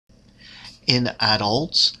In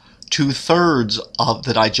adults, 2/3 of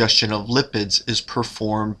the digestion of lipids is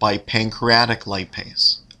performed by pancreatic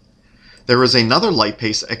lipase. There is another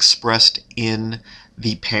lipase expressed in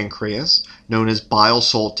the pancreas, known as bile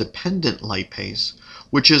salt-dependent lipase,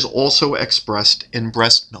 which is also expressed in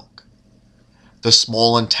breast milk. The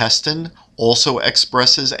small intestine also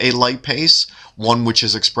expresses a lipase, one which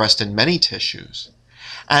is expressed in many tissues.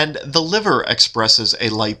 And the liver expresses a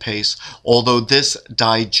lipase, although this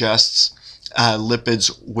digests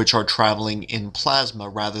lipids which are traveling in plasma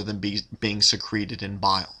rather than being secreted in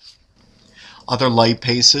bile. Other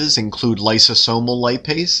lipases include lysosomal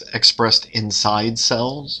lipase, expressed inside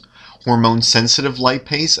cells, hormone-sensitive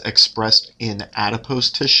lipase, expressed in adipose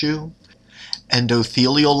tissue,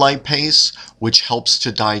 endothelial lipase, which helps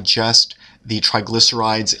to digest the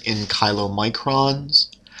triglycerides in chylomicrons,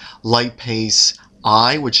 lipase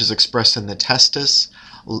I, which is expressed in the testis,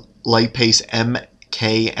 lipase M,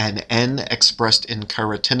 K, and N, expressed in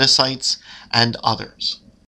keratinocytes, and others.